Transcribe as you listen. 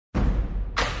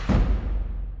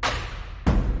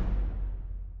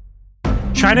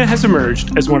China has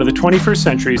emerged as one of the 21st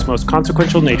century's most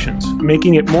consequential nations,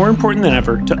 making it more important than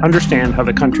ever to understand how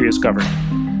the country is governed.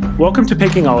 Welcome to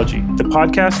Pekingology, the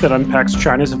podcast that unpacks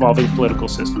China's evolving political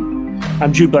system.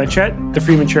 I'm Jude Blanchette, the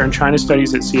Freeman Chair in China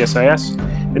Studies at CSIS,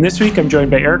 and this week I'm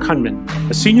joined by Eric Hundman,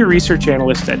 a senior research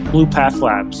analyst at BluePath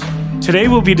Labs. Today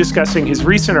we'll be discussing his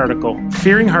recent article,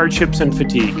 Fearing Hardships and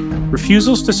Fatigue,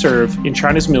 Refusals to Serve in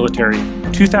China's Military,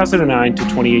 2009 to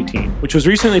 2018, which was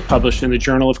recently published in the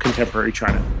Journal of Contemporary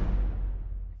China.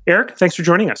 Eric, thanks for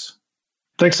joining us.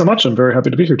 Thanks so much. I'm very happy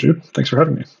to be here, Jude. Thanks for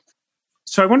having me.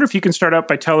 So I wonder if you can start out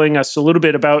by telling us a little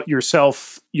bit about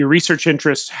yourself, your research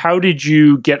interests. How did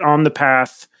you get on the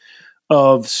path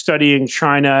of studying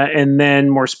China? And then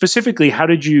more specifically, how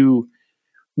did you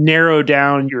narrow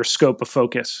down your scope of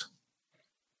focus?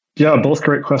 Yeah, both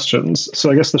great questions.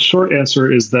 So I guess the short answer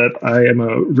is that I am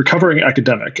a recovering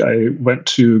academic. I went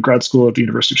to grad school at the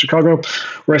University of Chicago,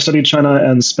 where I studied China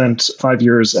and spent 5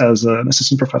 years as an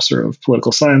assistant professor of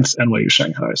political science at NYU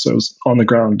Shanghai. So I was on the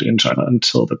ground in China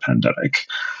until the pandemic.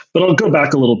 But I'll go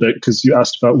back a little bit because you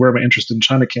asked about where my interest in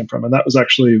China came from. And that was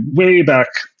actually way back,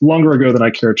 longer ago than I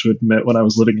care to admit, when I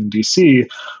was living in DC,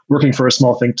 working for a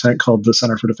small think tank called the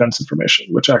Center for Defense Information,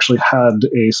 which actually had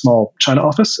a small China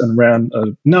office and ran a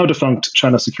now defunct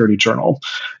China Security Journal.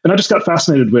 And I just got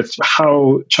fascinated with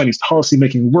how Chinese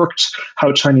policymaking worked,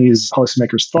 how Chinese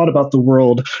policymakers thought about the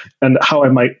world, and how I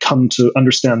might come to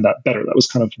understand that better. That was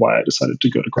kind of why I decided to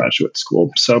go to graduate school.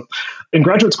 So in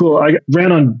graduate school, I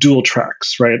ran on dual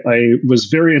tracks, right? I was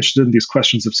very interested in these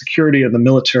questions of security and the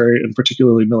military, and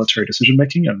particularly military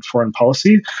decision-making and foreign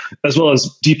policy, as well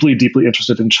as deeply, deeply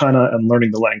interested in China and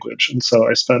learning the language. And so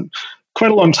I spent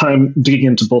quite a long time digging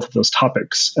into both of those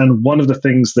topics. And one of the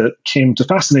things that came to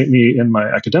fascinate me in my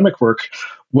academic work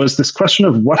was this question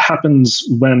of what happens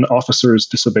when officers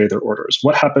disobey their orders.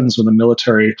 What happens when the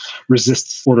military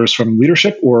resists orders from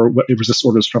leadership, or it resists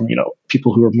orders from,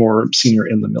 people who are more senior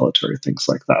in the military, things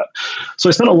like that. So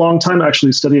I spent a long time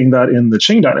actually studying that in the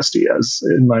Qing dynasty as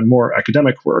in my more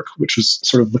academic work, which was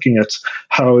sort of looking at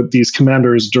how these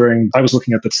commanders I was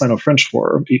looking at the Sino-French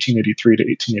War, 1883 to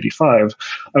 1885.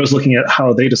 I was looking at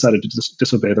how they decided to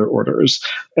disobey their orders.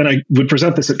 And I would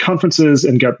present this at conferences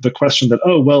and get the question that,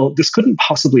 this couldn't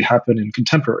possibly happen in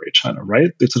contemporary China,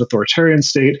 right? It's an authoritarian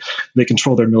state. They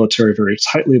control their military very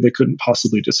tightly. They couldn't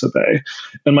possibly disobey.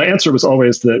 And my answer was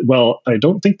always that, I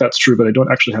don't think that's true, but I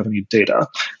don't actually have any data.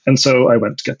 And so I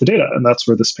went to get the data. And that's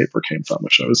where this paper came from,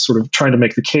 which I was sort of trying to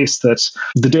make the case that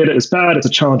the data is bad. It's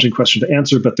a challenging question to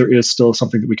answer, but there is still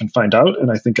something that we can find out.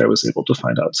 And I think I was able to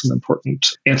find out some important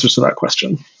answers to that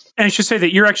question. And I should say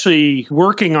that you're actually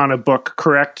working on a book,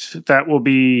 correct, that will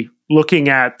be looking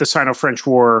at the Sino-French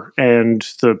War and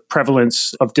the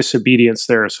prevalence of disobedience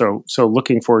there. So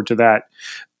looking forward to that.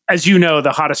 As you know,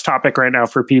 the hottest topic right now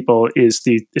for people is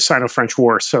the Sino-French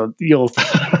War. So you'll...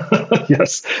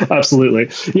 Yes, absolutely.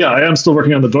 Yeah, I am still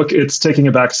working on the book. It's taking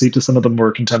a backseat to some of the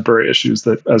more contemporary issues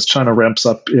that as China ramps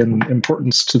up in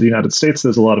importance to the United States,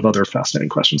 there's a lot of other fascinating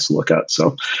questions to look at.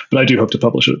 But I do hope to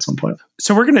publish it at some point.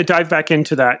 So we're going to dive back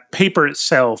into that paper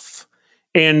itself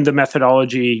and the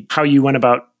methodology, how you went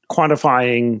about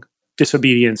quantifying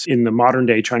disobedience in the modern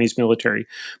day Chinese military.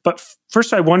 But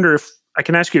first, I wonder if I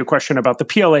can ask you a question about the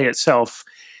PLA itself.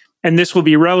 And this will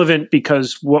be relevant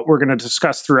because what we're going to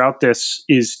discuss throughout this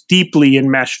is deeply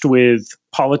enmeshed with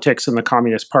politics and the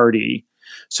Communist Party.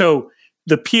 So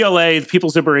the PLA, the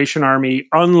People's Liberation Army,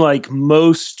 unlike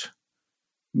most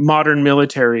modern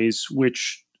militaries,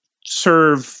 which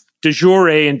serve de jure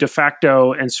and de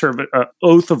facto and serve an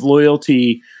oath of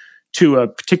loyalty to a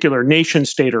particular nation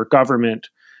state or government,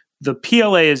 the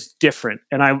PLA is different.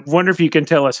 And I wonder if you can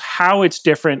tell us how it's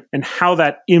different and how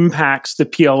that impacts the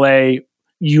PLA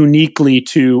uniquely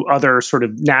to other sort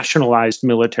of nationalized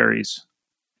militaries.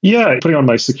 Yeah, putting on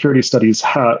my security studies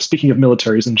hat, speaking of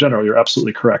militaries in general, you're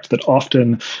absolutely correct that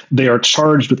often they are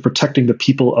charged with protecting the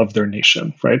people of their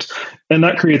nation, right? And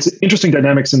that creates interesting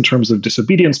dynamics in terms of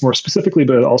disobedience more specifically,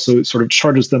 but it also sort of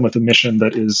charges them with a mission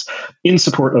that is in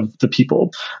support of the people.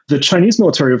 The Chinese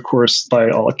military, of course, by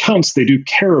all accounts, they do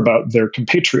care about their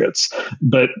compatriots,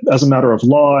 but as a matter of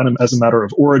law and as a matter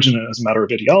of origin and as a matter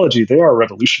of ideology, they are a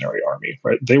revolutionary army,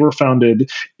 right? They were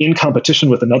founded in competition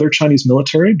with another Chinese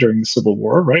military during the Civil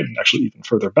War, right? And actually even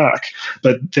further back,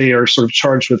 but they are sort of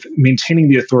charged with maintaining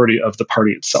the authority of the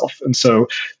party itself. And so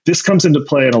this comes into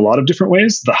play in a lot of different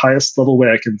ways. The highest level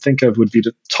way I can think of would be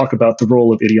to talk about the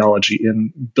role of ideology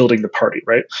in building the party,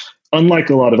 right? unlike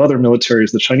a lot of other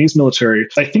militaries, the Chinese military,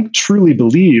 I think, truly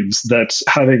believes that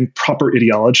having proper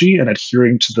ideology and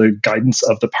adhering to the guidance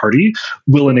of the party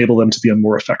will enable them to be a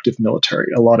more effective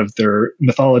military. A lot of their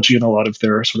mythology and a lot of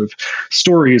their sort of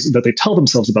stories that they tell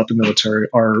themselves about the military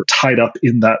are tied up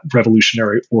in that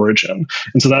revolutionary origin.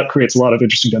 And so that creates a lot of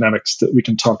interesting dynamics that we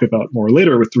can talk about more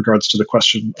later with regards to the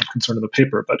question of concern of the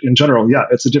paper. But in general, yeah,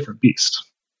 it's a different beast.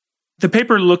 The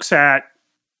paper looks at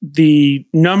the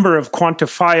number of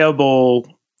quantifiable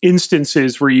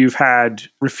instances where you've had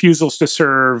refusals to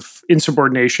serve,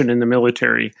 insubordination in the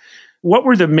military. What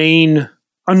were the main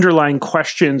underlying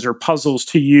questions or puzzles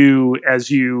to you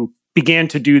as you began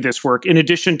to do this work, in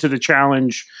addition to the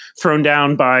challenge thrown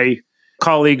down by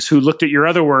colleagues who looked at your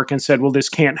other work and said, well, this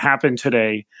can't happen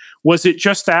today? Was it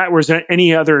just that, or was there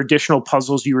any other additional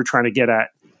puzzles you were trying to get at?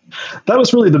 That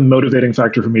was really the motivating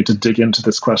factor for me to dig into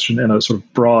this question in a sort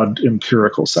of broad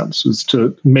empirical sense, was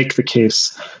to make the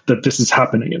case that this is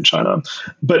happening in China.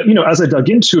 But, as I dug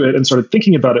into it and started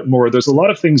thinking about it more, there's a lot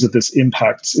of things that this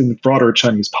impacts in broader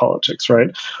Chinese politics,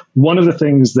 right? One of the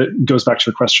things that goes back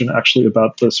to your question actually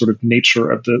about the sort of nature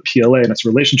of the PLA and its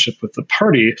relationship with the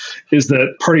party is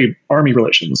that party-army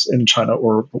relations in China,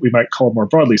 or what we might call more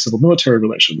broadly civil-military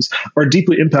relations, are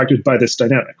deeply impacted by this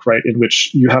dynamic, right? In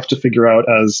which you have to figure out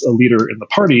as a leader in the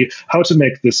party how to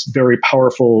make this very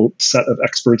powerful set of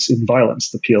experts in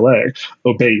violence, the PLA,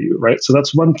 obey you, right? So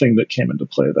that's one thing that came into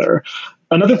play there.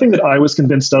 Another thing that I was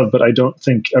convinced of, but I don't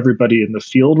think everybody in the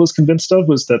field was convinced of,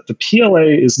 was that the PLA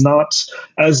is not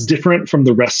as different from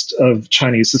the rest of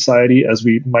Chinese society as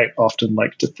we might often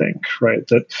like to think, right?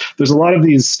 That there's a lot of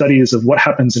these studies of what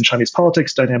happens in Chinese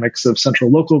politics, dynamics of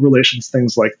central-local relations,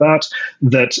 things like that,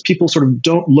 that people sort of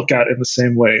don't look at in the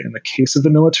same way in the case of the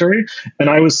military. And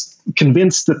I was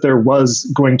convinced that there was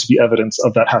going to be evidence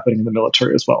of that happening in the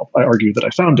military as well. I argue that I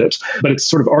found it, but it's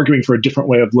sort of arguing for a different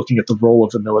way of looking at the role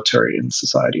of the military in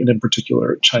society, and in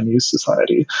particular Chinese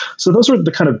society. So those are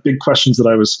the kind of big questions that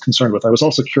I was concerned with. I was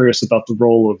also curious about the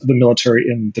role of the military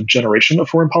in the generation of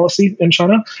foreign policy in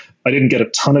China. I didn't get a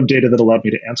ton of data that allowed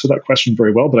me to answer that question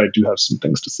very well, but I do have some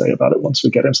things to say about it once we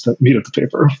get into the meat of the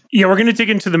paper. Yeah, we're going to dig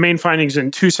into the main findings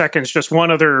in 2 seconds. Just one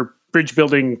other bridge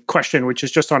building question, which is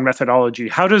just on methodology.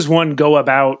 How does one go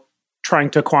about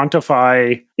trying to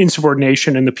quantify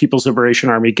insubordination in the People's Liberation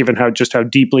Army, given how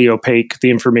deeply opaque the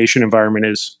information environment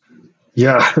is?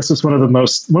 Yeah, this is one of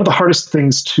the hardest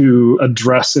things to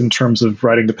address in terms of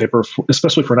writing the paper,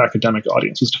 especially for an academic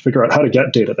audience, is to figure out how to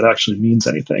get data that actually means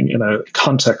anything in a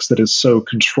context that is so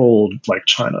controlled like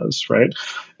China's, right?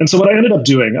 And so what I ended up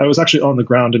doing, I was actually on the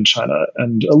ground in China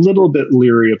and a little bit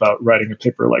leery about writing a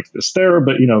paper like this there.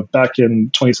 But, back in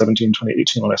 2017,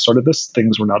 2018, when I started this,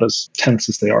 things were not as tense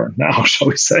as they are now, shall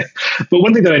we say. But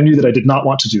one thing that I knew that I did not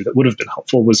want to do that would have been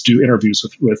helpful was do interviews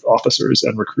with officers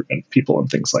and recruitment people and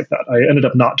things like that. I ended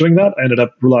up not doing that. I ended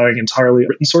up relying entirely on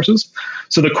written sources.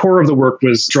 So the core of the work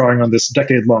was drawing on this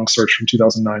decade-long search from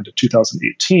 2009 to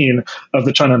 2018 of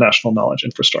the China National Knowledge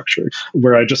Infrastructure,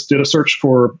 where I just did a search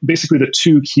for basically the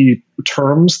two key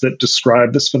terms that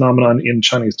describe this phenomenon in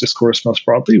Chinese discourse most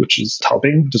broadly, which is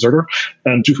taobing, deserter,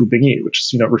 and zhufu bingyi, which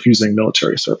is, refusing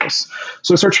military service.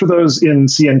 So I searched for those in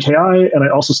CNKI, and I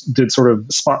also did sort of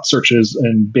spot searches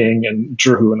in Bing and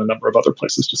Zhihu and a number of other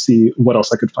places to see what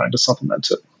else I could find to supplement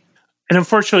it. And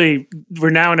unfortunately, we're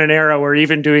now in an era where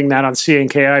even doing that on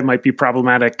CNKI might be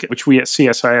problematic, which we at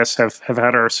CSIS have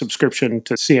had our subscription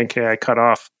to CNKI cut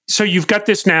off. So you've got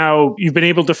this now, you've been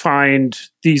able to find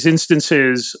these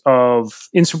instances of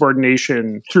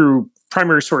insubordination through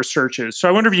primary source searches. So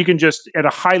I wonder if you can just, at a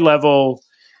high level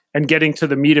and getting to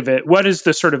the meat of it, what is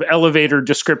the sort of elevator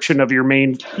description of your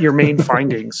main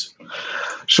findings?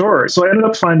 Sure. So I ended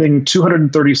up finding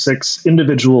 236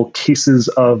 individual cases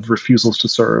of refusals to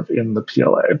serve in the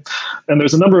PLA. And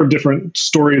there's a number of different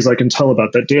stories I can tell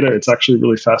about that data. It's actually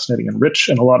really fascinating and rich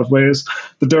in a lot of ways.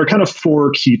 But there are kind of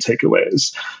 4 key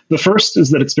takeaways. The first is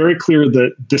that it's very clear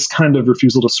that this kind of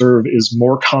refusal to serve is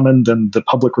more common than the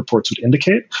public reports would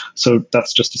indicate. So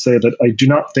that's just to say that I do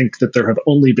not think that there have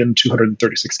only been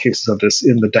 236 cases of this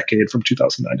in the decade from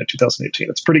 2009 to 2018.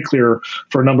 It's pretty clear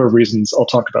for a number of reasons I'll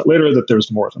talk about later that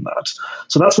there's more than that.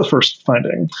 So that's the first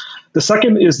finding. The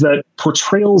second is that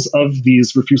portrayals of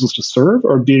these refusals to serve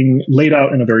are being laid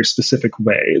out in a very specific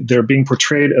way. They're being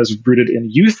portrayed as rooted in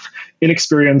youth,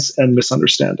 inexperience, and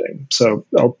misunderstanding. So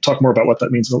I'll talk more about what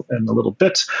that means in a little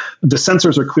bit. The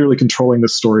censors are clearly controlling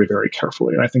this story very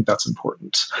carefully, and I think that's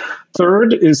important.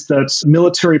 Third is that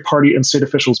military, party, and state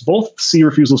officials both see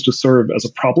refusals to serve as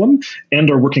a problem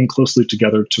and are working closely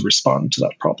together to respond to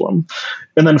that problem.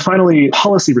 And then finally,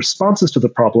 policy responses to the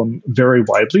problem vary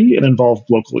widely and involve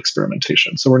local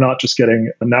experimentation. So we're not just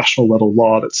getting a national level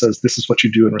law that says this is what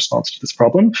you do in response to this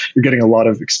problem. You're getting a lot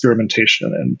of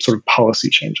experimentation and sort of policy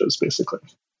changes, basically.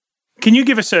 Can you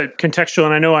give us a contextual,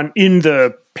 and I know in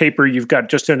the paper you've got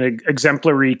just an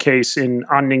exemplary case in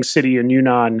Anning City in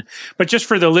Yunnan, but just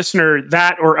for the listener,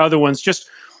 that or other ones, just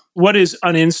what is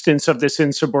an instance of this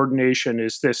insubordination?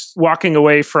 Is this walking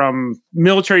away from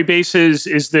military bases?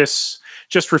 Is this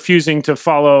just refusing to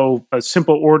follow a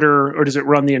simple order, or does it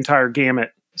run the entire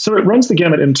gamut? So it runs the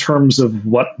gamut in terms of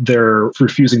what they're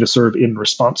refusing to serve in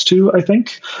response to, I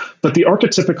think. But the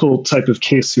archetypical type of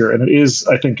case here, and it is,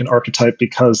 I think, an archetype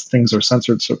because things are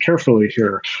censored so carefully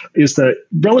here, is that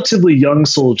relatively young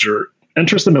soldier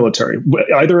enters the military,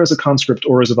 either as a conscript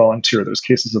or as a volunteer. There's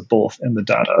cases of both in the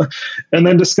data. And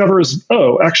then discovers,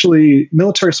 oh, actually,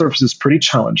 military service is pretty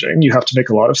challenging. You have to make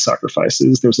a lot of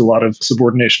sacrifices. There's a lot of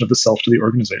subordination of the self to the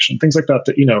organization, things like that,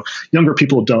 younger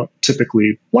people don't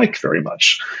typically like very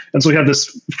much. And so we have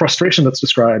this frustration that's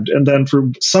described. And then for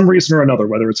some reason or another,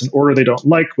 whether it's an order they don't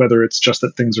like, whether it's just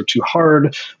that things are too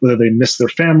hard, whether they miss their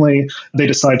family, they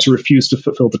decide to refuse to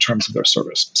fulfill the terms of their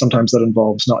service. Sometimes that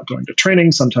involves not going to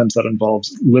training. Sometimes that involves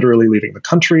literally leaving the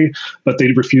country, but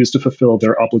they refuse to fulfill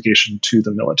their obligation to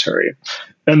the military.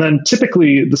 And then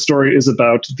typically the story is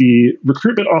about the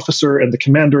recruitment officer and the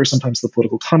commander, sometimes the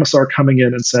political commissar, coming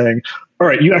in and saying, all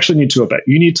right, you actually need to obey.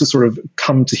 You need to sort of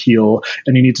come to heel,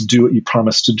 and you need to do what you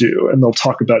promised to do. And they'll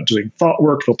talk about doing thought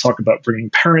work. They'll talk about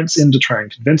bringing parents in to try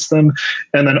and convince them.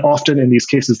 And then often in these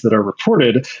cases that are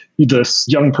reported, this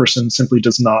young person simply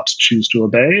does not choose to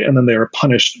obey, and then they are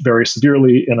punished very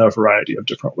severely in a variety of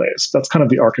different ways. That's kind of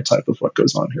the archetype of what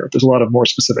goes on here. There's a lot of more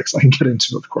specifics I can get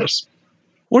into, of course.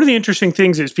 One of the interesting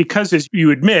things is because, as you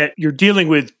admit, you're dealing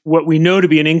with what we know to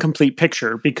be an incomplete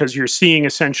picture because you're seeing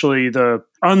essentially the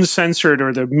uncensored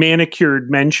or the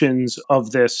manicured mentions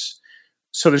of this.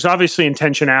 So there's obviously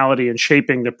intentionality in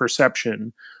shaping the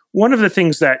perception. One of the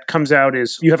things that comes out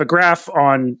is you have a graph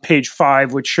on page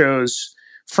 5, which shows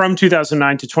from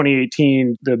 2009 to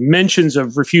 2018, the mentions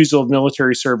of refusal of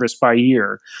military service by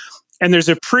year. And there's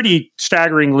a pretty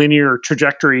staggering linear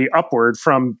trajectory upward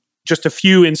from just a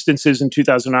few instances in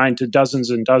 2009 to dozens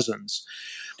and dozens.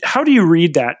 How do you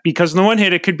read that? Because on the one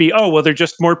hand, it could be, oh, well, they're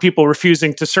just more people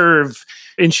refusing to serve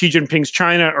in Xi Jinping's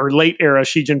China or late era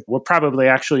Xi Jinping, well, probably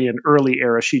actually an early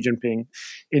era Xi Jinping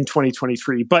in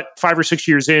 2023. But 5 or 6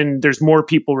 years in, there's more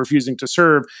people refusing to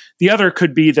serve. The other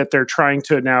could be that they're trying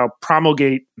to now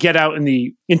promulgate, get out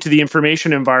into the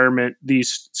information environment,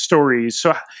 these stories.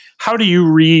 So how do you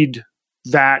read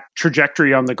that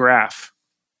trajectory on the graph?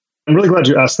 I'm really glad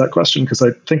you asked that question because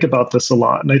I think about this a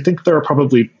lot. And I think there are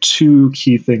probably two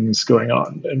key things going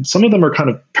on. And some of them are kind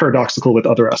of paradoxical with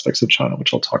other aspects of China,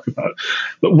 which I'll talk about.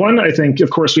 But one, I think, of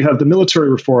course, we have the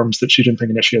military reforms that Xi Jinping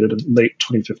initiated in late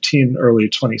 2015, early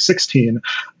 2016.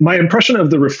 My impression of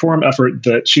the reform effort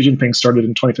that Xi Jinping started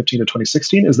in 2015 to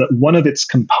 2016 is that one of its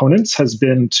components has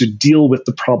been to deal with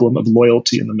the problem of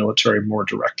loyalty in the military more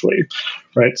directly.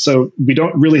 Right. So we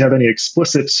don't really have any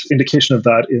explicit indication of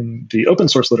that in the open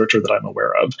source literature that I'm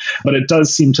aware of, but it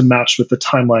does seem to match with the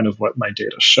timeline of what my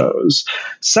data shows.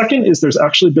 Second is there's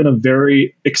actually been a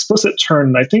very explicit turn,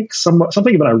 and I think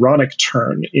something of an ironic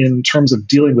turn in terms of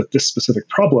dealing with this specific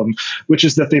problem, which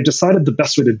is that they've decided the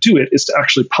best way to do it is to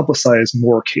actually publicize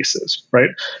more cases,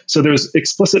 right? So there's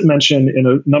explicit mention in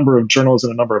a number of journals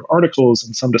and a number of articles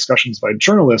and some discussions by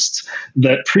journalists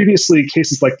that previously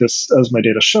cases like this, as my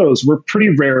data shows, were pretty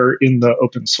rare in the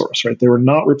open source, right? They were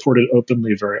not reported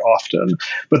openly very often,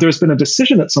 but there's been a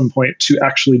decision at some point to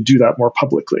actually do that more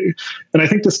publicly. And I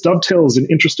think this dovetails in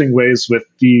interesting ways with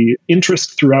the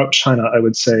interest throughout China, I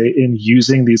would say, in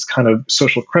using these kind of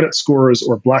social credit scores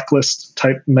or blacklist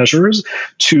type measures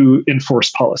to enforce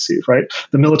policy, right?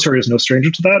 The military is no stranger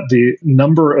to that. The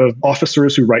number of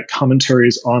officers who write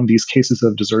commentaries on these cases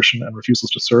of desertion and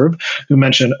refusals to serve who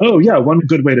mention, oh yeah, one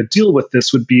good way to deal with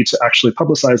this would be to actually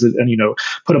publicize it and,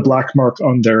 put a black mark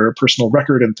on their personal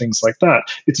record and things like that.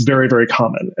 It's very, very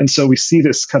common. And so we see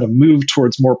this kind of move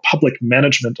towards more public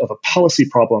management of a policy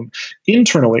problem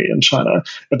internally in China.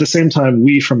 At the same time,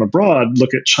 we from abroad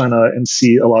look at China and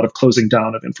see a lot of closing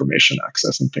down of information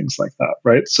access and things like that,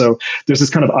 right? So there's this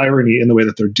kind of irony in the way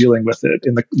that they're dealing with it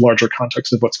in the larger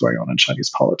context of what's going on in Chinese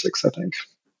politics, I think.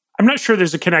 I'm not sure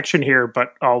there's a connection here,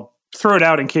 but I'll throw it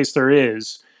out in case there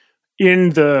is. In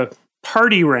the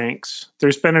party ranks,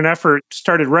 there's been an effort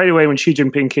started right away when Xi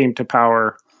Jinping came to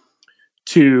power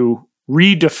to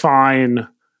redefine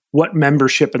what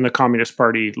membership in the Communist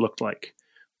Party looked like.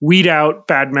 Weed out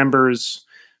bad members.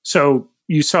 So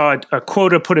you saw a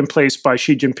quota put in place by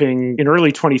Xi Jinping in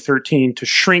early 2013 to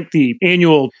shrink the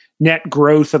annual net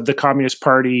growth of the Communist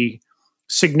Party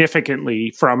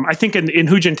significantly from, I think in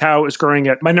Hu Jintao it was growing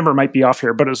at, my number might be off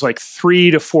here, but it was like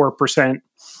 3 to 4%.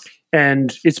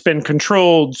 And it's been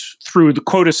controlled through the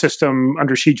quota system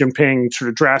under Xi Jinping, sort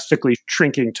of drastically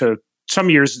shrinking to some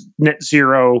years net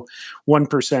zero,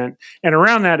 1%. And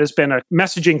around that has been a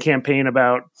messaging campaign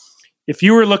about if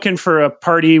you were looking for a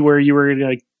party where you were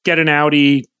going to get an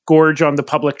Audi, gorge on the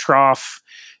public trough,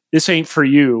 this ain't for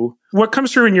you. What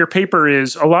comes through in your paper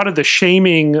is a lot of the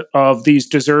shaming of these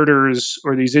deserters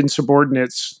or these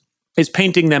insubordinates is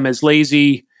painting them as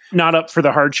lazy, not up for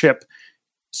the hardship.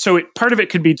 So part of it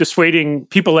could be dissuading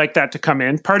people like that to come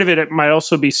in. Part of it might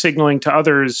also be signaling to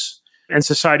others and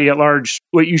society at large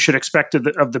what you should expect of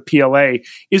the PLA.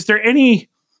 Is there any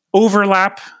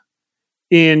overlap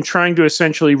in trying to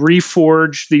essentially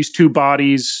reforge these two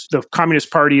bodies, the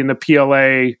Communist Party and the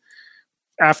PLA,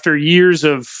 after years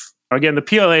of, again, the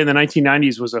PLA in the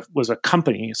 1990s was a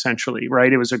company, essentially,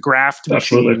 right? It was a graft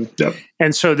machine. Yep.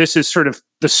 And so this is sort of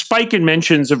the spike in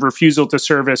mentions of refusal to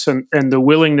service and the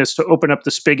willingness to open up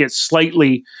the spigot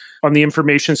slightly on the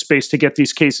information space to get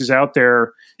these cases out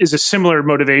there is a similar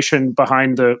motivation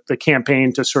behind the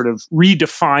campaign to sort of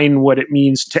redefine what it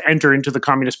means to enter into the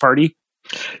Communist Party.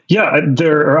 Yeah,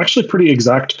 there are actually pretty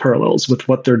exact parallels with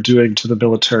what they're doing to the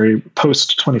military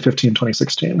post 2015,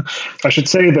 2016. I should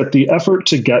say that the effort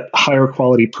to get higher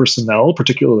quality personnel,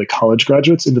 particularly college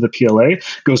graduates, into the PLA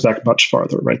goes back much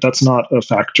farther, right? That's not a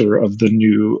factor of the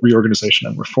new reorganization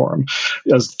and reform.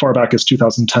 As far back as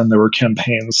 2010, there were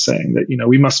campaigns saying that,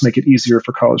 we must make it easier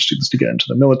for college students to get into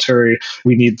the military.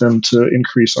 We need them to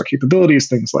increase our capabilities,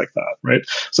 things like that, right?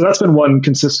 So that's been one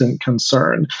consistent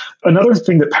concern. Another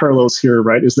thing that parallels here,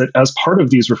 right, is that as part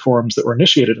of these reforms that were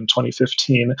initiated in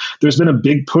 2015, there's been a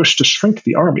big push to shrink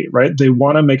the army, right? They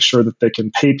want to make sure that they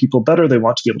can pay people better. They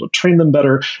want to be able to train them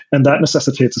better. And that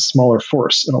necessitates a smaller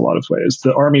force in a lot of ways.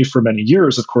 The army for many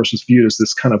years, of course, was viewed as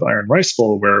this kind of iron rice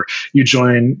bowl where you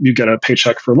join, you get a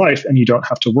paycheck for life, and you don't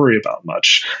have to worry about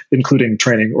much, including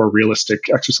training or realistic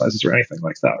exercises or anything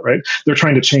like that, right? They're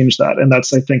trying to change that. And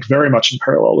that's, I think, very much in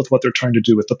parallel with what they're trying to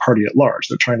do with the party at large.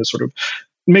 They're trying to sort of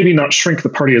maybe not shrink the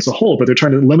party as a whole, but they're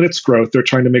trying to limit its growth. They're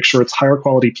trying to make sure it's higher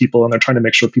quality people, and they're trying to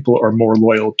make sure people are more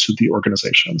loyal to the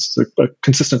organizations. It's a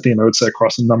consistent theme, I would say,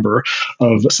 across a number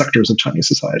of sectors of Chinese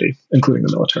society, including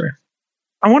the military.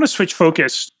 I want to switch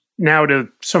focus now to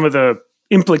some of the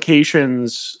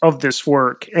implications of this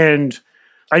work. And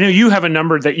I know you have a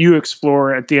number that you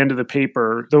explore at the end of the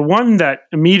paper. The one that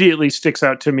immediately sticks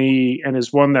out to me and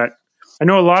is one that I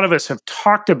know a lot of us have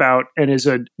talked about and is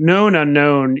a known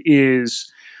unknown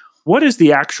is what is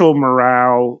the actual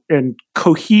morale and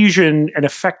cohesion and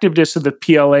effectiveness of the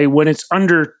PLA when it's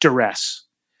under duress?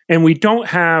 And we don't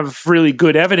have really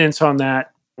good evidence on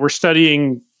that. We're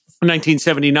studying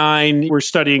 1979, we're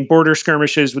studying border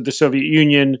skirmishes with the Soviet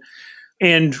Union.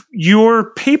 And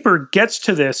your paper gets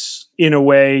to this in a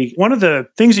way. One of the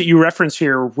things that you reference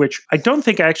here, which I don't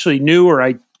think I actually knew, or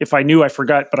if I knew, I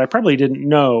forgot, but I probably didn't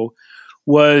know,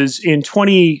 was in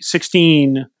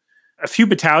 2016, a few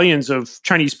battalions of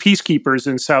Chinese peacekeepers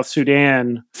in South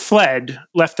Sudan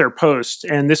left their post.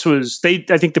 And this was, I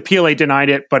think the PLA denied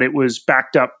it, but it was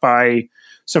backed up by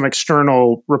some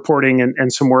external reporting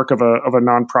and some work of a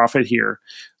nonprofit here.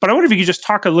 But I wonder if you could just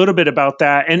talk a little bit about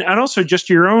that and also just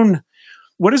your own,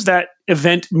 what does that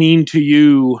event mean to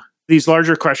you? These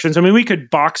larger questions. I mean, we could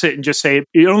box it and just say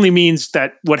it only means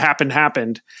that what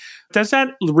happened. Does that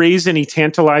raise any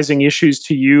tantalizing issues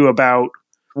to you about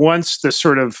once the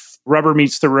sort of rubber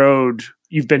meets the road,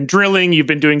 you've been drilling, you've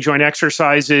been doing joint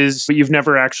exercises, but you've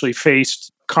never actually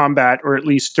faced combat or at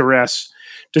least duress?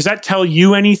 Does that tell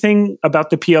you anything about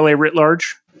the PLA writ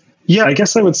large? Yeah, I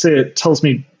guess I would say it tells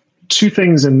me two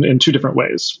things in two different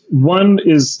ways. One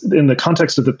is in the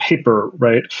context of the paper,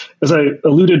 right? As I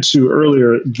alluded to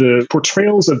earlier, the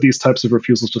portrayals of these types of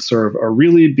refusals to serve are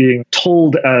really being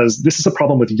told as this is a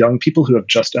problem with young people who have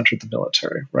just entered the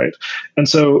military, right? And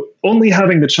so only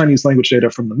having the Chinese language data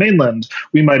from the mainland,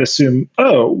 we might assume,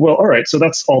 oh, well, all right, so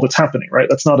that's all that's happening, right?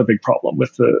 That's not a big problem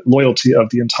with the loyalty of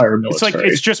the entire military. It's like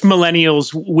it's just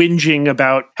millennials whinging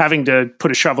about having to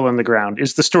put a shovel in the ground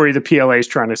is the story the PLA is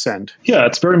trying to send. Yeah,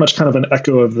 it's very much kind of an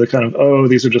echo of the kind of, oh,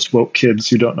 these are just woke kids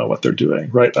who don't know what they're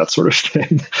doing, right? That sort of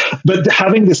thing. But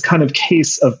having this kind of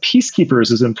case of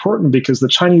peacekeepers is important because the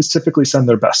Chinese typically send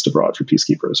their best abroad for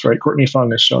peacekeepers, right? Courtney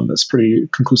Fung has shown this pretty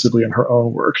conclusively in her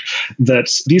own work, that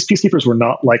these peacekeepers were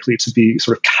not likely to be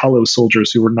sort of callow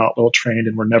soldiers who were not well trained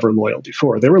and were never loyal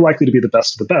before. They were likely to be the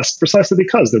best of the best precisely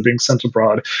because they're being sent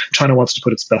abroad. China wants to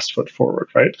put its best foot forward,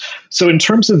 right? So in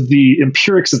terms of the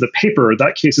empirics of the paper,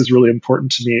 that case is really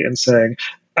important to me in saying,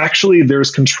 actually,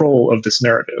 there's control of this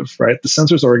narrative, right? The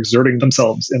censors are exerting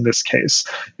themselves in this case,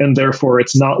 and therefore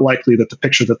it's not likely that the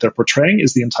picture that they're portraying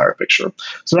is the entire picture.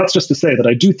 So that's just to say that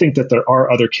I do think that there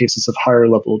are other cases of higher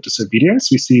level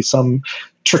disobedience. We see some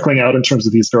trickling out in terms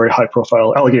of these very high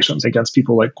profile allegations against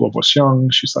people like Guo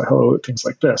Boxiong, Xu Saiho, things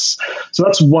like this. So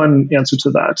that's one answer to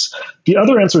that. The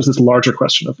other answer is this larger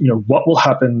question of, what will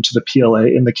happen to the PLA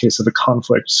in the case of a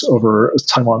conflict over a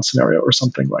Taiwan scenario or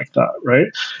something like that, right?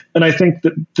 And I think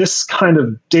that this kind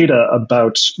of data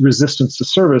about resistance to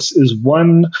service is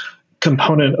one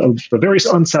component of a very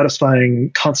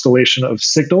unsatisfying constellation of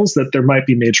signals that there might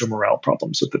be major morale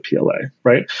problems with the PLA,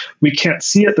 right? We can't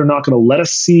see it. They're not going to let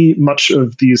us see much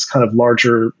of these kind of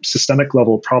larger systemic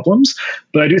level problems.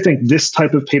 But I do think this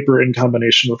type of paper in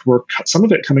combination with work, some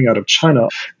of it coming out of China,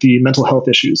 the mental health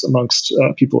issues amongst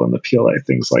people in the PLA,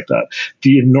 things like that,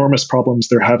 the enormous problems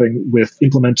they're having with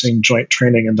implementing joint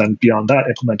training and then beyond that,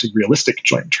 implementing realistic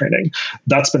joint training,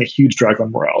 that's been a huge drag on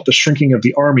morale. The shrinking of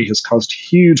the army has caused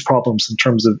huge problems in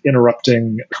terms of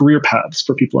interrupting career paths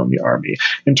for people in the army,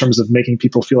 in terms of making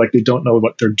people feel like they don't know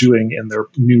what they're doing in their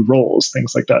new roles,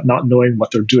 things like that, not knowing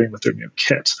what they're doing with their new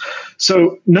kit.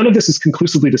 So none of this is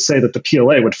conclusively to say that the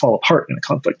PLA would fall apart in a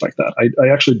conflict like that.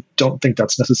 I actually don't think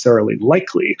that's necessarily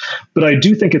likely, but I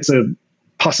do think it's a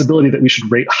possibility that we should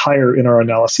rate higher in our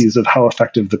analyses of how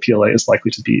effective the PLA is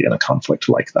likely to be in a conflict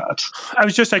like that. I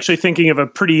was just actually thinking of a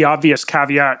pretty obvious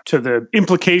caveat to the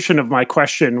implication of my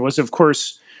question was, of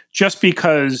course, just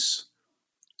because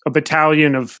a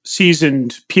battalion of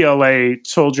seasoned PLA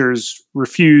soldiers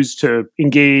refuse to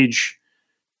engage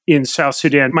in South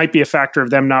Sudan might be a factor of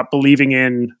them not believing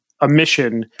in a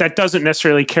mission. That doesn't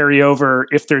necessarily carry over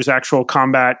if there's actual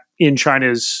combat in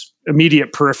China's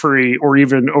immediate periphery or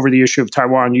even over the issue of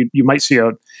Taiwan. You might see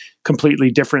a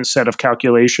completely different set of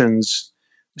calculations.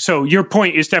 So your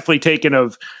point is definitely taken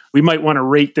of we might want to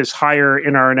rate this higher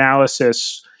in our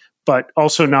analysis, but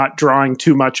also not drawing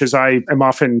too much, as I am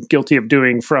often guilty of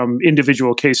doing, from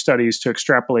individual case studies to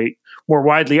extrapolate more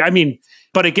widely. I mean,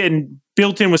 but again,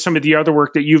 built in with some of the other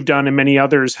work that you've done and many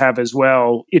others have as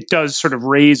well, it does sort of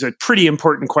raise a pretty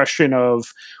important question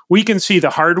of, we can see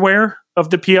the hardware of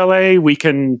the PLA, we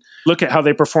can look at how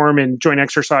they perform in joint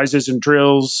exercises and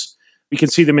drills, we can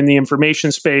see them in the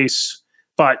information space,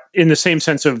 but in the same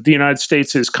sense of the United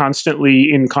States is constantly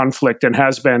in conflict and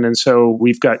has been. And so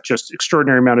we've got just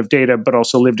extraordinary amount of data, but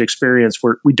also lived experience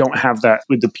where we don't have that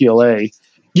with the PLA.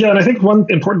 Yeah, and I think one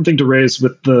important thing to raise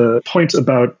with the point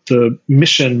about the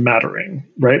mission mattering,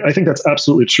 right? I think that's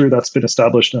absolutely true. That's been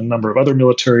established in a number of other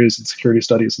militaries and security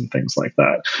studies and things like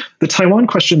that. The Taiwan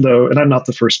question, though, and I'm not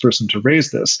the first person to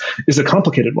raise this, is a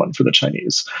complicated one for the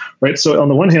Chinese, right? So on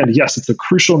the one hand, yes, it's a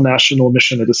crucial national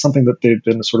mission. It is something that they've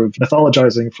been sort of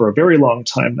mythologizing for a very long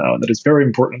time now, and that is very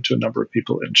important to a number of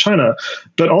people in China.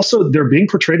 But also, they're being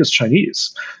portrayed as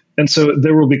Chinese. And so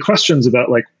there will be questions about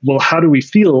well, how do we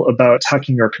feel about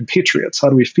attacking our compatriots? How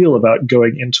do we feel about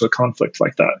going into a conflict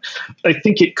like that? I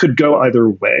think it could go either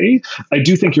way. I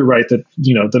do think you're right that,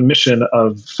 the mission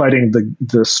of fighting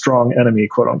the strong enemy,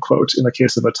 quote unquote, in the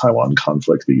case of a Taiwan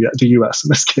conflict, the US in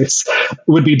this case,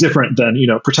 would be different than,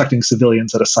 protecting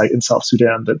civilians at a site in South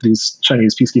Sudan that these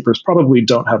Chinese peacekeepers probably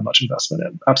don't have much investment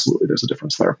in. Absolutely, there's a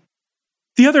difference there.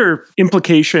 The other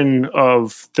implication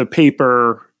of the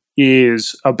paper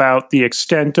is about the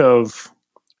extent of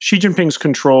Xi Jinping's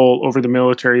control over the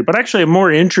military. But actually, a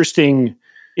more interesting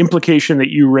implication that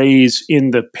you raise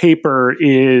in the paper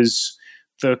is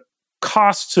the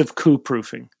costs of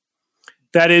coup-proofing.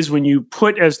 That is, when you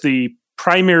put as the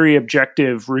primary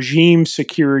objective regime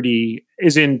security,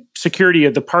 is in security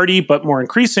of the party, but more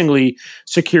increasingly,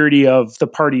 security of the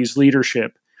party's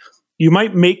leadership. You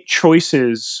might make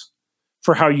choices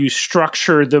for how you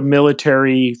structure the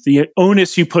military, the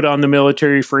onus you put on the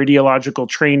military for ideological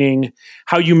training,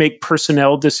 how you make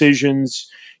personnel decisions.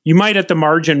 You might at the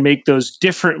margin make those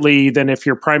differently than if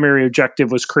your primary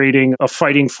objective was creating a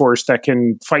fighting force that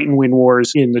can fight and win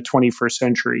wars in the 21st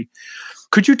century.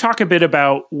 Could you talk a bit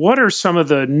about what are some of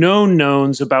the known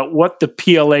knowns about what the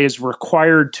PLA is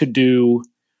required to do,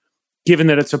 given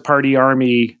that it's a party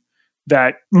army,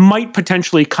 that might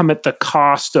potentially come at the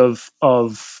cost of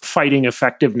fighting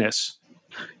effectiveness?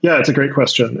 Yeah, it's a great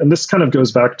question. And this kind of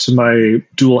goes back to my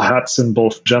dual hats in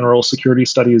both general security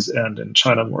studies and in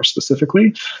China more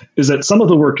specifically, is that some of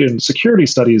the work in security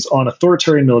studies on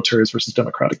authoritarian militaries versus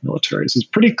democratic militaries is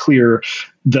pretty clear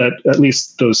that at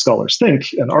least those scholars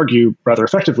think and argue rather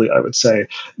effectively, I would say,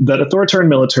 that authoritarian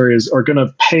militaries are going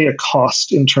to pay a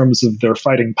cost in terms of their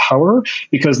fighting power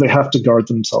because they have to guard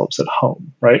themselves at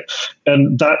home, right?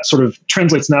 And that sort of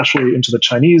translates naturally into the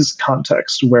Chinese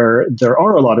context, where there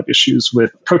are a lot of issues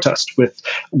with protest, with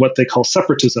what they call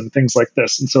separatism, things like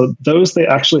this. And so those they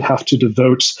actually have to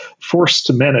devote force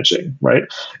to managing, right?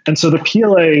 And so the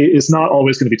PLA is not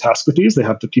always going to be tasked with these. They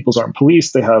have the People's Armed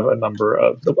Police. They have a number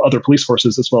of other police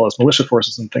forces as well as militia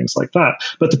forces and things like that.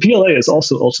 But the PLA is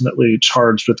also ultimately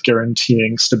charged with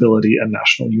guaranteeing stability and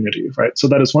national unity, right? So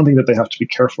that is one thing that they have to be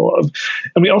careful of.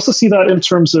 And we also see that in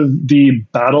terms of the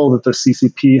battle that the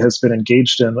CCP has been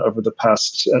engaged in over the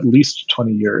past at least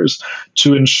 20 years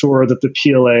to ensure that the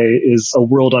PLA is a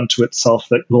world unto itself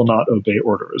that will not obey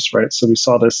orders, right? So we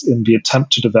saw this in the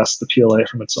attempt to divest the PLA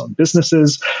from its own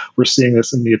businesses. We're seeing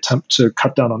this in the attempt to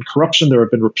cut down on corruption. There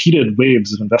have been repeated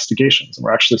waves of investigations, and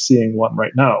we're actually seeing one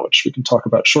right now, which we can talk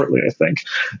about shortly, I think,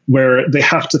 where they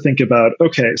have to think about,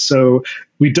 okay, so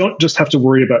we don't just have to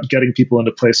worry about getting people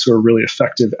into place who are really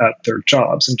effective at their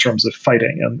jobs in terms of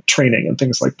fighting and training and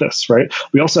things like this, right?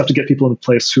 We also have to get people into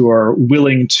place who are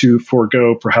willing to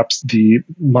forego perhaps the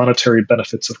monetary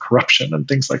benefits of corruption and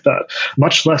things like that,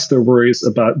 much less their worries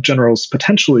about generals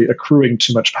potentially accruing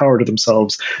too much power to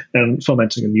themselves and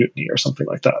fomenting a mutiny or something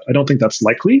like that. I don't think that's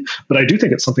likely, but I do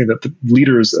think it's something that the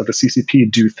leaders of the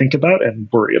CCP do think about and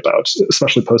worry about,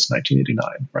 especially post-1989,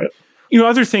 right?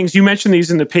 Other things, you mentioned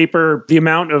these in the paper, the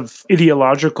amount of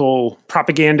ideological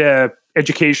propaganda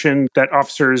education that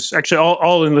officers, actually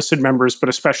all enlisted members, but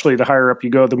especially the higher up you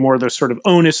go, the more the sort of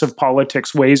onus of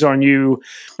politics weighs on you.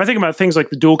 I think about things like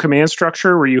the dual command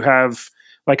structure, where you have,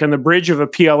 like on the bridge of a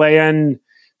PLAN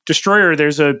destroyer,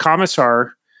 there's a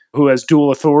commissar who has dual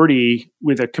authority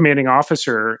with a commanding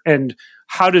officer. And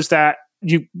how does that,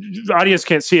 the audience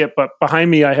can't see it, but behind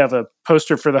me, I have a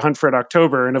poster for the Hunt for Red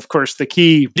October. And of course, the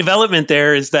key development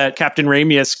there is that Captain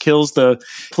Ramius kills the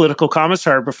political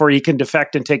commissar before he can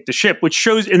defect and take the ship, which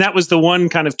shows, and that was the one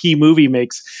kind of key movie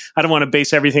makes. I don't want to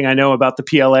base everything I know about the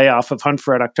PLA off of Hunt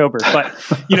for Red October, but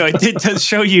it does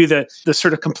show you the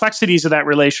sort of complexities of that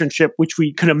relationship, which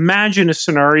we can imagine a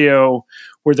scenario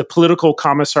where the political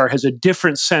commissar has a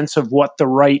different sense of what the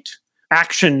right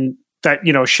action that,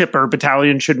 ship or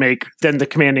battalion should make than the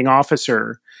commanding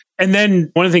officer. And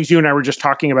then one of the things you and I were just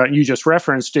talking about, and you just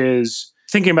referenced, is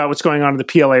thinking about what's going on in the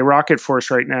PLA rocket force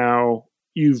right now.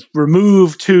 You've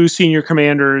removed 2 senior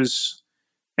commanders,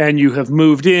 and you have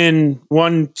moved in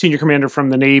 1 senior commander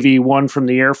from the Navy, 1 from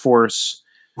the Air Force,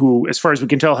 who, as far as we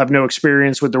can tell, have no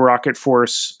experience with the rocket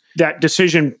force. That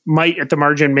decision might, at the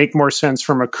margin, make more sense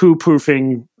from a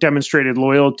coup-proofing demonstrated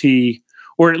loyalty,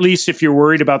 or at least if you're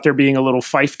worried about there being a little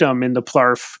fiefdom in the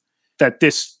PLARF that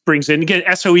this brings in. Again,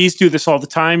 SOEs do this all the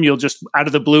time. You'll just, out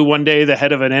of the blue one day, the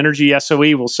head of an energy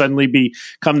SOE will suddenly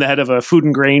become the head of a food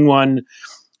and grain one.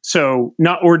 So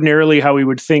not ordinarily how we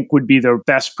would think would be the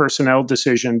best personnel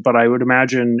decision, but I would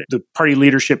imagine the party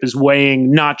leadership is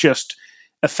weighing not just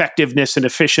effectiveness and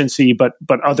efficiency, but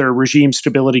other regime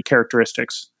stability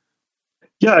characteristics.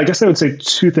 Yeah, I guess I would say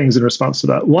 2 things in response to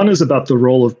that. One is about the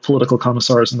role of political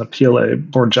commissars in the PLA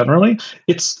more generally.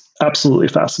 It's absolutely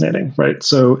fascinating, right?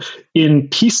 So in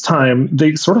peacetime,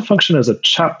 they sort of function as a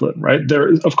chaplain, right?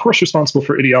 They're, of course, responsible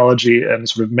for ideology and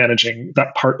sort of managing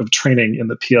that part of training in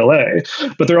the PLA,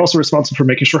 but they're also responsible for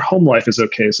making sure home life is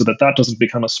okay so that doesn't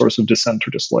become a source of dissent or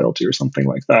disloyalty or something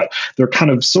like that. They're kind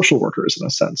of social workers in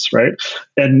a sense, right?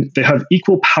 And they have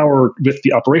equal power with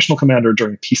the operational commander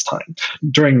during peacetime.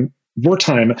 During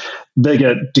wartime, they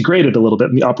get degraded a little bit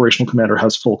and the operational commander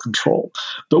has full control.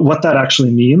 But what that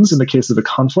actually means in the case of a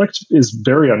conflict is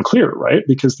very unclear, right?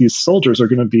 Because these soldiers are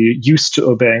going to be used to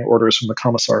obeying orders from the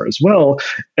commissar as well,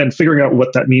 and figuring out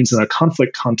what that means in a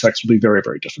conflict context will be very,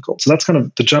 very difficult. So that's kind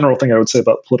of the general thing I would say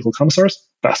about political commissars.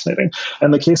 Fascinating.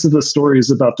 And the case of the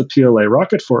stories about the PLA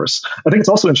rocket force, I think it's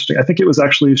also interesting. I think it was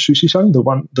actually Xu Xixiang,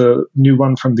 the new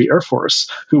one from the Air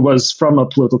Force, who was from a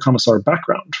political commissar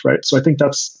background, right? So I think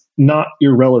that's not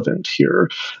irrelevant here,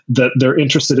 that they're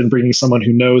interested in bringing someone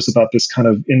who knows about this kind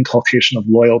of inculcation of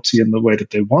loyalty in the way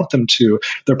that they want them to.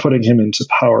 They're putting him into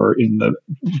power in the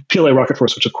PLA rocket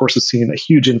force, which of course has seen a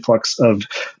huge influx of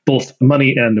both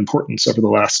money and importance over the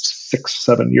last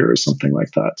 6-7 years, something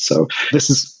like that. So this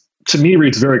is, to me,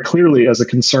 reads very clearly as a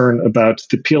concern about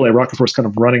the PLA rocket force kind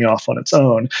of running off on its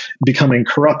own, becoming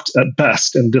corrupt at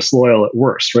best and disloyal at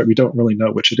worst, right? We don't really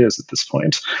know which it is at this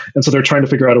point. And so they're trying to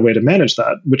figure out a way to manage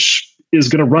that, which is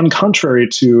going to run contrary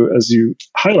to, as you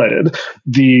highlighted,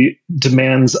 the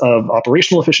demands of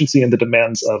operational efficiency and the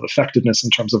demands of effectiveness in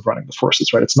terms of running the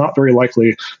forces, right? It's not very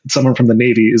likely that someone from the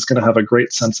Navy is going to have a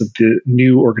great sense of the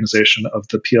new organization of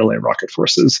the PLA rocket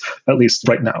forces, at least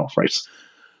right now, right?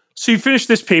 So you finished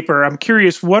this paper. I'm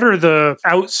curious, what are the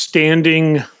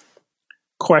outstanding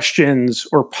questions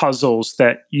or puzzles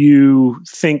that you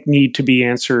think need to be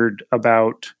answered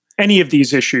about any of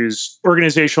these issues?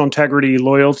 Organizational integrity,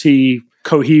 loyalty,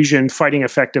 cohesion, fighting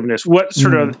effectiveness. What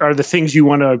sort of are the things you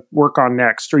want to work on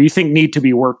next, or you think need to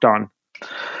be worked on?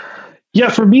 Yeah,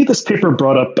 for me, this paper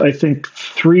brought up, I think,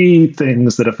 three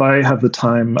things that if I have the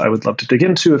time, I would love to dig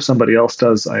into. If somebody else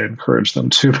does, I encourage them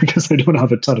to, because I don't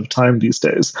have a ton of time these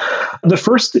days. The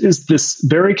first is this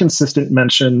very consistent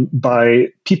mention by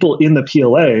people in the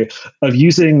PLA of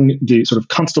using the sort of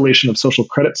constellation of social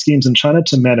credit schemes in China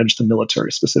to manage the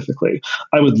military specifically.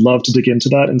 I would love to dig into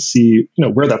that and see,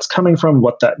 where that's coming from,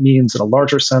 what that means in a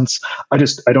larger sense. I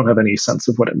don't have any sense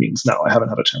of what it means now. I haven't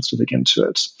had a chance to dig into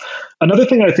it. Another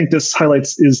thing I think this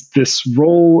highlights is this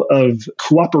role of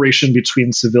cooperation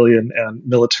between civilian and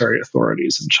military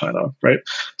authorities in China, right?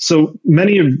 So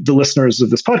many of the listeners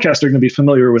of this podcast are going to be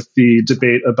familiar with the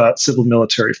debate about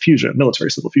military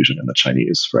civil fusion in the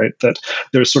Chinese, right? That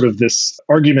there's sort of this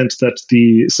argument that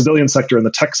the civilian sector and the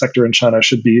tech sector in China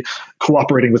should be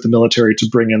cooperating with the military to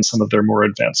bring in some of their more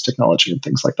advanced technology and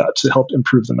things like that to help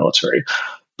improve the military.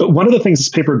 But one of the things this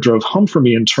paper drove home for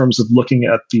me in terms of looking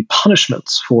at the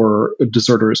punishments for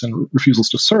deserters and refusals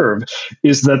to serve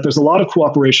is that there's a lot of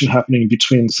cooperation happening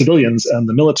between civilians and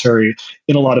the military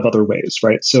in a lot of other ways,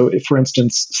 right? So if, for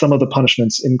instance, some of the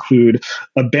punishments include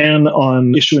a ban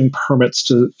on issuing permits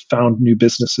to found new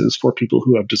businesses for people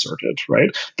who have deserted, right?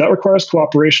 That requires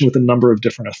cooperation with a number of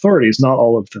different authorities, not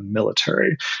all of them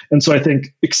military. And so I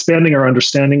think expanding our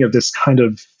understanding of this kind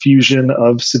of fusion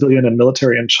of civilian and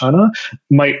military in China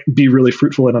might be really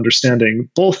fruitful in understanding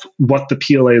both what the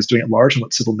PLA is doing at large and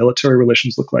what civil-military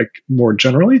relations look like more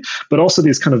generally, but also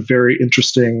these kind of very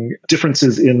interesting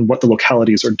differences in what the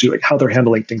localities are doing, how they're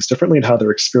handling things differently, and how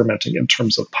they're experimenting in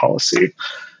terms of policy.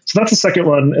 So that's the second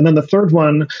one. And then the third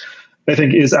one, I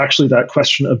think, is actually that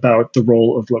question about the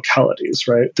role of localities,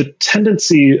 right? The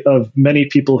tendency of many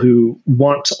people who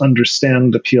want to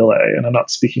understand the PLA, and I'm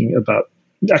not speaking about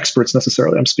experts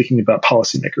necessarily, I'm speaking about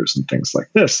policymakers and things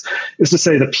like this, is to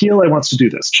say the PLA wants to do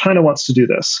this, China wants to do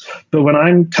this. But when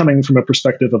I'm coming from a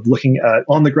perspective of looking at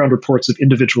on-the-ground reports of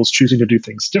individuals choosing to do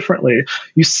things differently,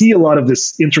 you see a lot of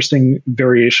this interesting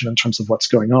variation in terms of what's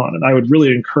going on. And I would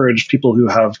really encourage people who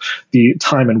have the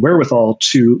time and wherewithal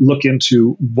to look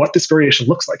into what this variation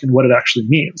looks like and what it actually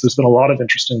means. There's been a lot of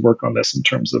interesting work on this in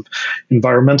terms of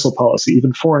environmental policy,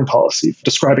 even foreign policy,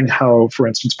 describing how, for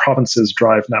instance, provinces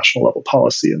drive national level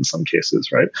policy in some cases,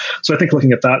 right? So I think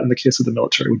looking at that in the case of the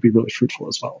military would be really fruitful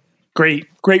as well. Great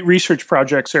research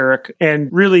projects, Eric, and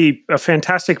really a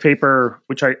fantastic paper,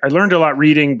 which I learned a lot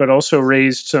reading, but also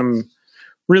raised some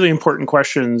really important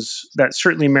questions that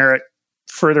certainly merit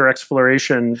further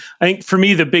exploration. I think for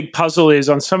me, the big puzzle is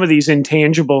on some of these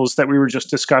intangibles that we were just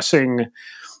discussing,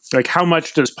 like how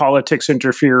much does politics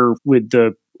interfere with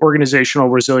the organizational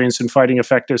resilience and fighting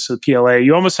effectiveness of the PLA?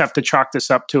 You almost have to chalk this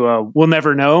up to a we'll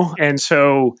never know. And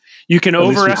so you can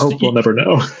overestimate. We hope we'll never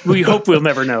know. We hope we'll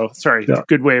never know. Sorry, yeah.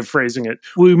 Good way of phrasing it.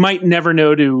 We might never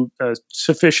know to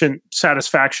sufficient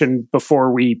satisfaction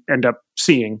before we end up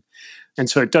seeing. And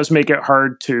so it does make it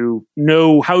hard to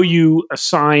know how you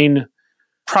assign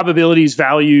probabilities,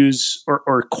 values,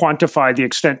 or quantify the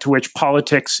extent to which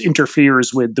politics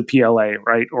interferes with the PLA,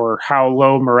 right? Or how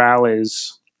low morale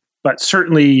is. But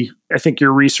certainly, I think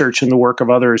your research and the work of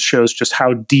others shows just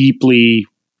how deeply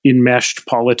enmeshed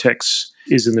politics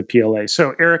is in the PLA.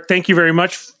 So, Eric, thank you very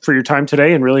much for your time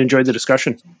today and really enjoyed the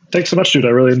discussion. Thanks so much, Jude. I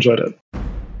really enjoyed it.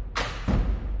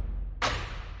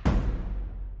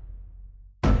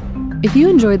 If you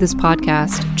enjoyed this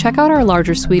podcast, check out our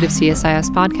larger suite of CSIS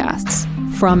podcasts.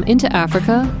 From Into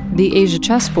Africa, The Asia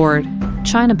Chessboard,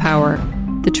 China Power,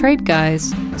 The Trade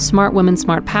Guys, Smart Women,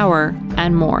 Smart Power,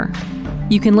 and more.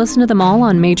 You can listen to them all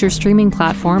on major streaming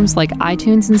platforms like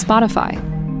iTunes and Spotify.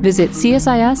 Visit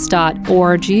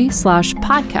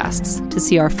csis.org/podcasts to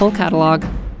see our full catalog